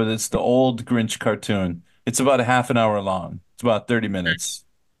was, but it's the old Grinch cartoon. It's about a half an hour long. It's about 30 minutes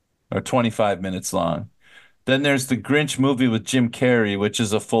or 25 minutes long. Then there's the Grinch movie with Jim Carrey, which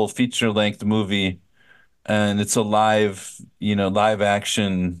is a full feature-length movie, and it's a live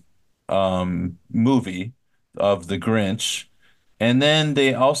action movie of the Grinch. And then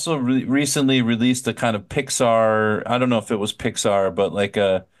they also recently released a kind of Pixar, I don't know if it was Pixar, but like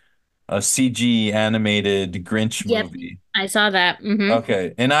a CG animated Grinch Yep, movie. I saw that.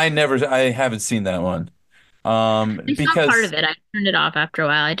 Okay, and I haven't seen that one. I saw part Because of it. I turned it off after a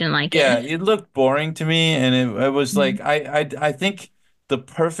while. I didn't like yeah, it. it looked boring to me, and it was like Mhm. I think the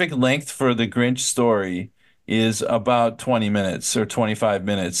perfect length for the Grinch story is about 20 minutes or 25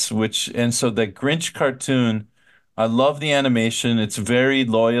 minutes, and so the Grinch cartoon I love the animation. It's very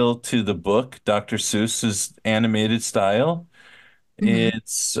loyal to the book, Dr. Seuss's animated style. Hmm.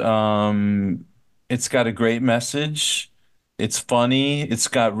 It's got a great message. It's funny. It's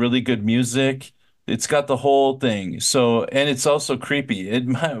got really good music. It's got the whole thing. So, and it's also creepy.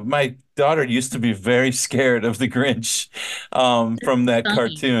 My daughter used to be very scared of the Grinch from that Funny.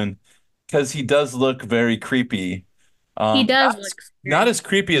 cartoon because he does look very creepy. He Not does as, look not scary. as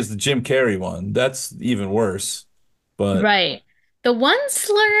creepy as the Jim Carrey one. That's even worse. But Right. The one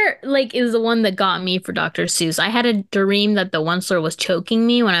slur, like, is the one that got me for Dr. Seuss. I had a dream that the one slur was choking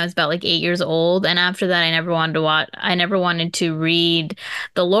me when I was about like 8 years old, and after that, I never wanted to watch. I never wanted to read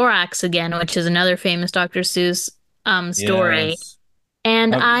The Lorax again, which is another famous Dr. Seuss story. yes.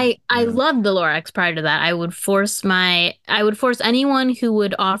 And I Yeah. loved The Lorax prior to that. I would force anyone who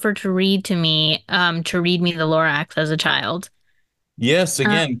would offer to read me The Lorax as a child. Yes,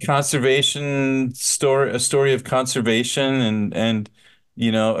 Um, again, conservation story, a story of conservation and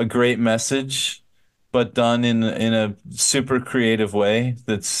a great message, but done in a super creative way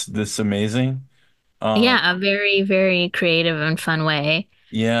that's amazing. Um, yeah, a very, very creative and fun way.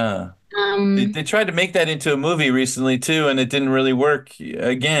 yeah. They Um, they tried to make that into a movie recently too, and it didn't really work.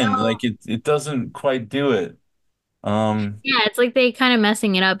 Again, no. like it doesn't quite do it. Um, Yeah, it's like they kind of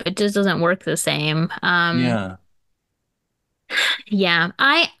messing it up. It just doesn't work the same. yeah. Yeah.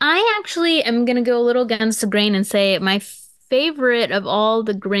 I actually am gonna go a little against the grain and say my favorite of all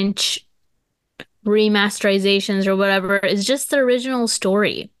the Grinch remasterizations or whatever is just the original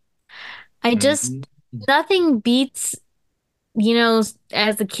story. I just Mhm. nothing beats,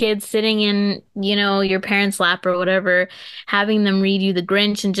 as a kid sitting in, your parents' lap or whatever, having them read you the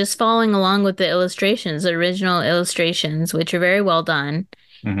Grinch and just following along with the illustrations, the original illustrations, which are very well done.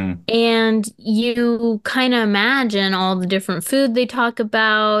 Mhm. And you kind of imagine all the different food they talk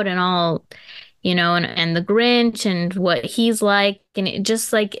about and all, and the Grinch and what he's like. And it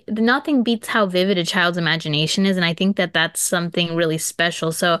just like nothing beats how vivid a child's imagination is. And I think that that's something really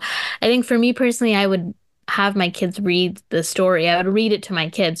special. So I think for me personally, I would have my kids read the story. I would read it to my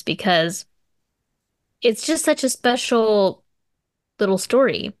kids because it's just such a special little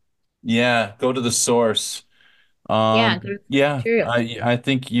story. Yeah, go to the source. Yeah, good Yeah, material. I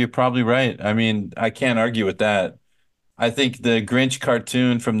think you're probably right. I mean, I can't argue with that. I think the Grinch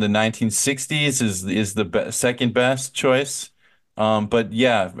cartoon from the 1960s is the second best choice. But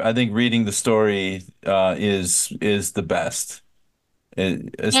yeah, I think reading the story is the best.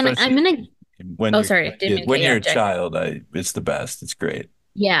 And I'm Especially gonna, when oh, you're sorry, didn't mean to cut when you you're off, a Jack. child, it's the best. It's great.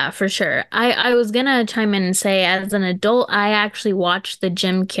 Yeah, for sure. I was gonna chime in and say, as an adult, I actually watched the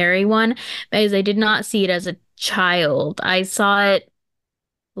Jim Carrey one because I did not see it as a child. I saw it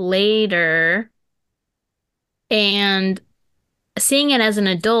later, and seeing it as an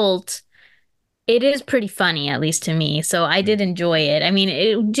adult, it is pretty funny, at least to me. So I did enjoy it. I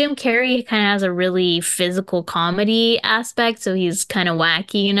mean, Jim Carrey kind of has a really physical comedy aspect, so he's kind of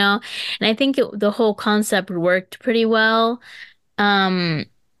wacky, And I think the whole concept worked pretty well. Um,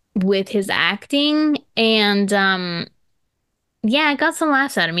 with his acting and yeah, I got some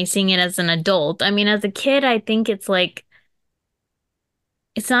laughs out of me seeing it as an adult. I mean, as a kid, I think it's like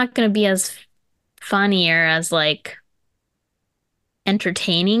it's not going to be as funny or as like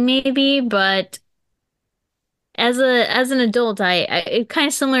entertaining maybe, but as an adult, I it kind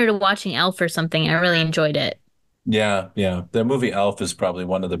of similar to watching Elf or something. I really enjoyed it. Yeah, yeah. The movie Elf is probably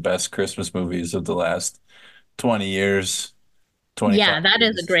one of the best Christmas movies of the last 20 years, 25 Yeah, that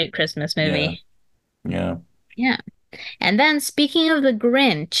is a years. great Christmas Yeah, movie. yeah. Yeah. And then speaking of the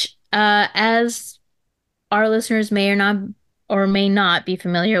Grinch, as our listeners may or may not be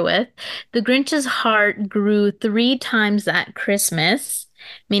familiar with, the Grinch's heart grew 3 times that Christmas,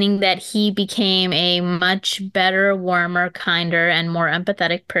 meaning that he became a much better, warmer, kinder, and more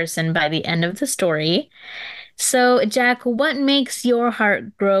empathetic person by the end of the story. So, Jack, what makes your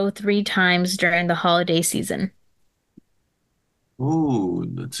heart grow 3 times during the holiday season? Ooh,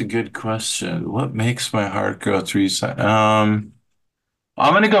 that's a good question. What makes my heart go three si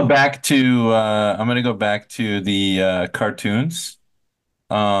I'm gonna go back to the cartoons.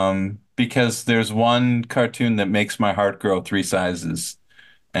 Because there's one cartoon that makes my heart grow three sizes.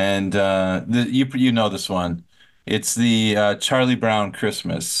 And you know this one. It's the Charlie Brown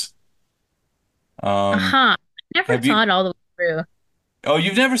Christmas. Um, Aha. I never have you thought all the way through. Oh,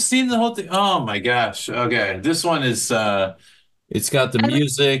 you've never seen the whole thing? Oh my gosh. Okay. This one is it's got the I mean,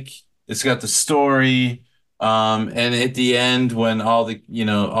 music, it's got the story, and at the end when all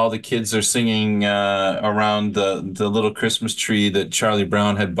the kids are singing around the little Christmas tree that Charlie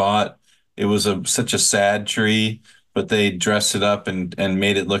Brown had bought. It was such a sad tree, but they dressed it up and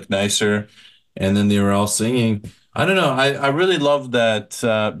made it look nicer. And then they were all singing. I don't know. I really love that.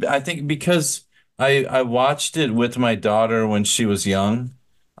 I think because I watched it with my daughter when she was young.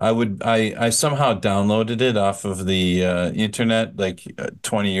 I somehow downloaded it off of the internet like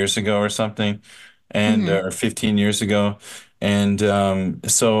 20 years ago or something, and Hmm. or 15 years ago. And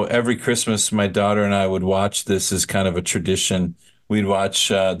so every Christmas, my daughter and I would watch this as kind of a tradition. We'd watch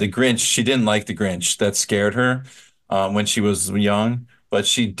The Grinch. She didn't like The Grinch. That scared her when she was young, but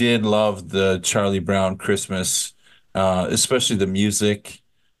she did love the Charlie Brown Christmas, especially the music,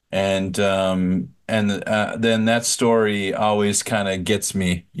 and then that story always kind of gets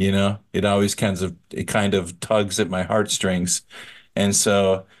me, you know. It kind of tugs at my heartstrings, and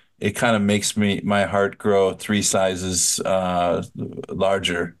so it kind of makes my heart grow three sizes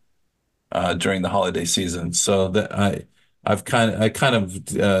larger during the holiday season. So that I kind of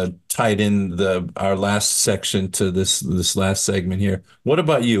tied in the our last section to this last segment here. What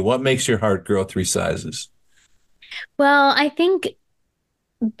about you? What makes your heart grow three sizes? Well, I think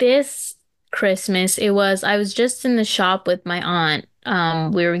this Christmas I was just in the shop with my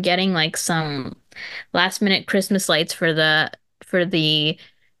aunt. We were getting like some last minute Christmas lights for the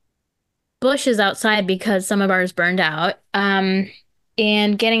bushes outside because some of ours burned out.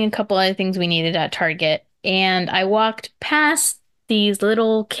 And getting a couple other things we needed at Target. And I walked past these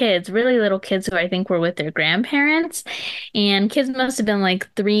little kids, really little kids who I think were with their grandparents. And kids must have been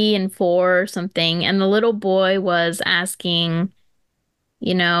like 3 and 4 or something. And the little boy was asking,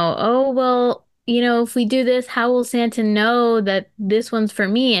 oh, well, if we do this, how will Santa know that this one's for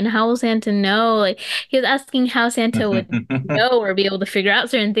me? And how will Santa know? Like, he was asking how Santa would know or be able to figure out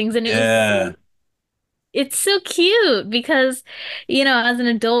certain things. And Yeah, it's so cute because, as an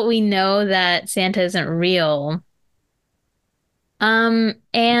adult, we know that Santa isn't real. And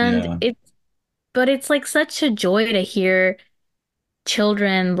yeah, but it's like such a joy to hear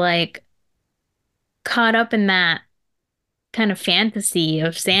children like caught up in that kind of fantasy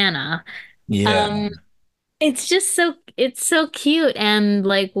of Santa. yeah. Um, it's so cute and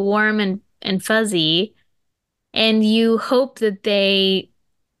like warm and fuzzy. And you hope that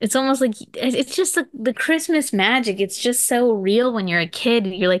it's almost like it's just the Christmas magic. It's just so real when you're a kid.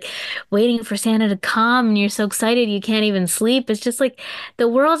 You're like waiting for Santa to come and you're so excited you can't even sleep. It's just like the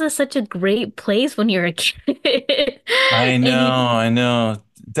world is such a great place when you're a kid. And I know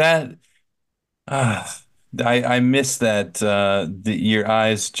that. Ah, I miss that. Your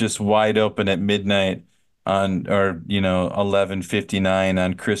eyes just wide open at midnight on, or 11:59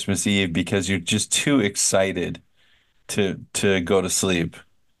 on Christmas Eve because you're just too excited to go to sleep.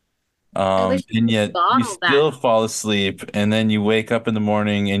 I wish you And could yet you bottle that. still fall asleep, and then you wake up in the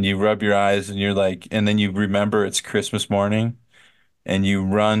morning and you rub your eyes and you're like, and then you remember it's Christmas morning and you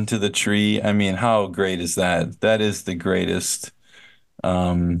run to the tree. I mean, how great is that? That is the greatest.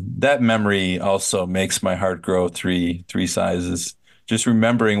 That memory also makes my heart grow three sizes. Just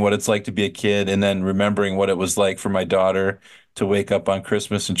remembering what it's like to be a kid and then remembering what it was like for my daughter to wake up on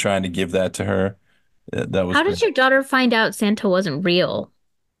Christmas and trying to give that to her. That was How great. did your daughter find out Santa wasn't real?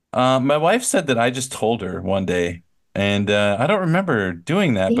 My wife said that I just told her one day, and I don't remember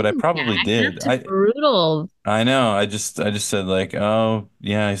doing that, but I Dang, probably Jack, did. that's brutal. I know. I just said like, oh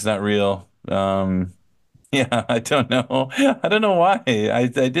yeah, he's not real. Yeah, I don't know. I don't know why I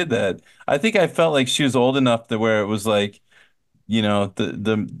did that. I think I felt like she was old enough to where it was like,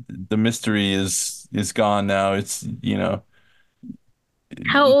 the mystery is gone now. It's,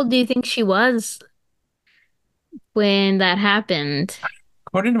 How old do you think she was when that happened?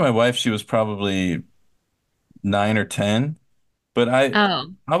 according to my wife, she was probably 9 or 10. But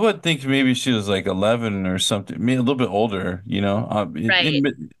Oh, I would think maybe she was like 11 or something, maybe a little bit older, right.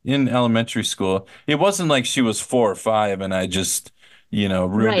 in elementary school. It wasn't like she was 4 or 5 and I just,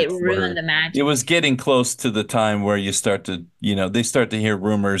 ruined Right, it for ruined her. the It magic. was getting close to the time where you start to, they start to hear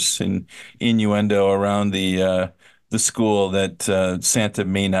rumors and innuendo around the school that Santa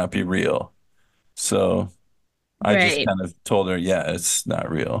may not be real. So I just Right. kind of told her, yeah, it's not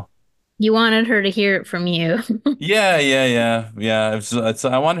real. You wanted her to hear it from you. Yeah, yeah, yeah, yeah.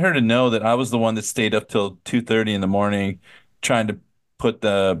 I wanted her to know that I was the one that stayed up till 2:30 in the morning trying to put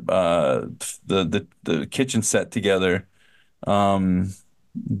the kitchen set together. Um,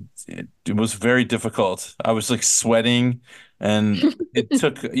 it was very difficult. I was like sweating, and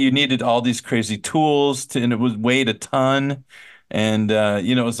you needed all these crazy tools and it was weighed a ton, and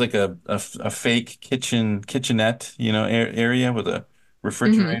it was like a fake kitchenette, area with a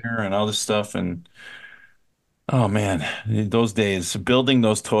Hmm. refrigerator and all this stuff, and. Oh man, those days, building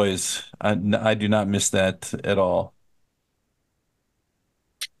those toys, I do not miss that at all.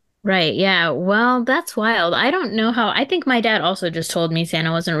 Right, yeah. Well, that's wild. I don't know how. I think my dad also just told me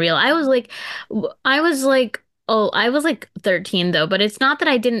Santa wasn't real. I was like Oh, I was like 13 though, but it's not that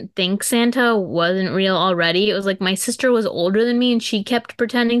I didn't think Santa wasn't real already. It was like my sister was older than me and she kept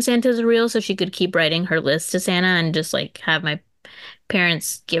pretending Santa's real so she could keep writing her list to Santa and just like have my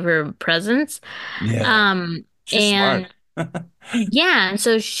parents give her presents. Yeah, Um, she's and smart. yeah, and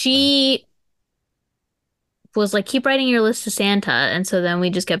so she was like, keep writing your list to Santa. And so then we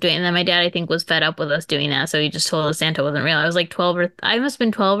just kept doing it. And then my dad, I think, was fed up with us doing that. So he just told us Santa wasn't real. I was like 12 or I must have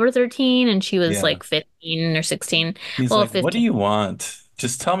been 12 or 13, and she was Yeah. like 15 or 16. He's Well, like, what do 15. you want?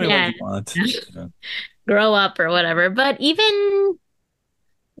 Just tell me what Yeah. you want. Yeah. Grow up or whatever. But even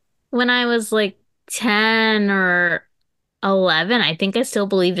when I was like 10 or 11, I think I still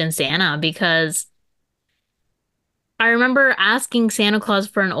believed in Santa because I remember asking Santa Claus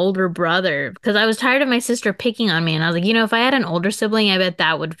for an older brother because I was tired of my sister picking on me. And I was like, if I had an older sibling, I bet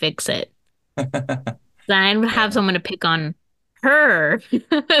that would fix it. Then I would have Yeah. someone to pick on her.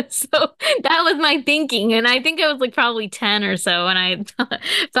 So that was my thinking. And I think I was like probably 10 or so when I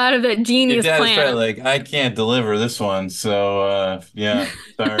thought of that Your genius dad is plan. probably like, I can't deliver this one, so yeah,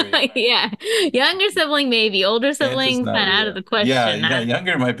 sorry. Yeah. Younger sibling, maybe. Older Santa's sibling, not kind of out of real. the Yeah, question. yeah,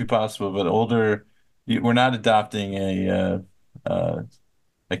 younger might be possible, but older, we're not adopting a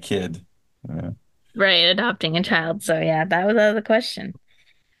kid. Yeah. Right, adopting a child. So yeah, that was out of the question.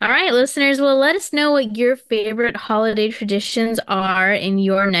 All right, listeners, well, let us know what your favorite holiday traditions are in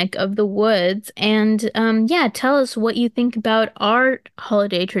your neck of the woods. And yeah, tell us what you think about our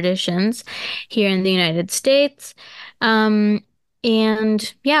holiday traditions here in the United States. Um,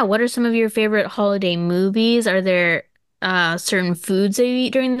 and yeah, what are some of your favorite holiday movies? Are there certain foods that you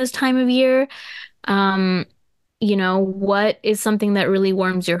eat during this time of year? Um, what is something that really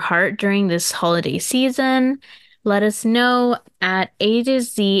warms your heart during this holiday season? Let us know at A to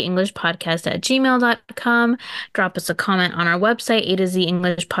Z English Podcast at gmail.com. Drop us a comment on our website, A to Z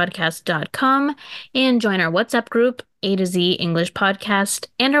English Podcast.com, and join our WhatsApp group, A to Z English Podcast,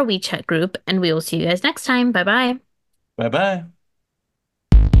 and our WeChat group. And we will see you guys next time. Bye bye. Bye bye.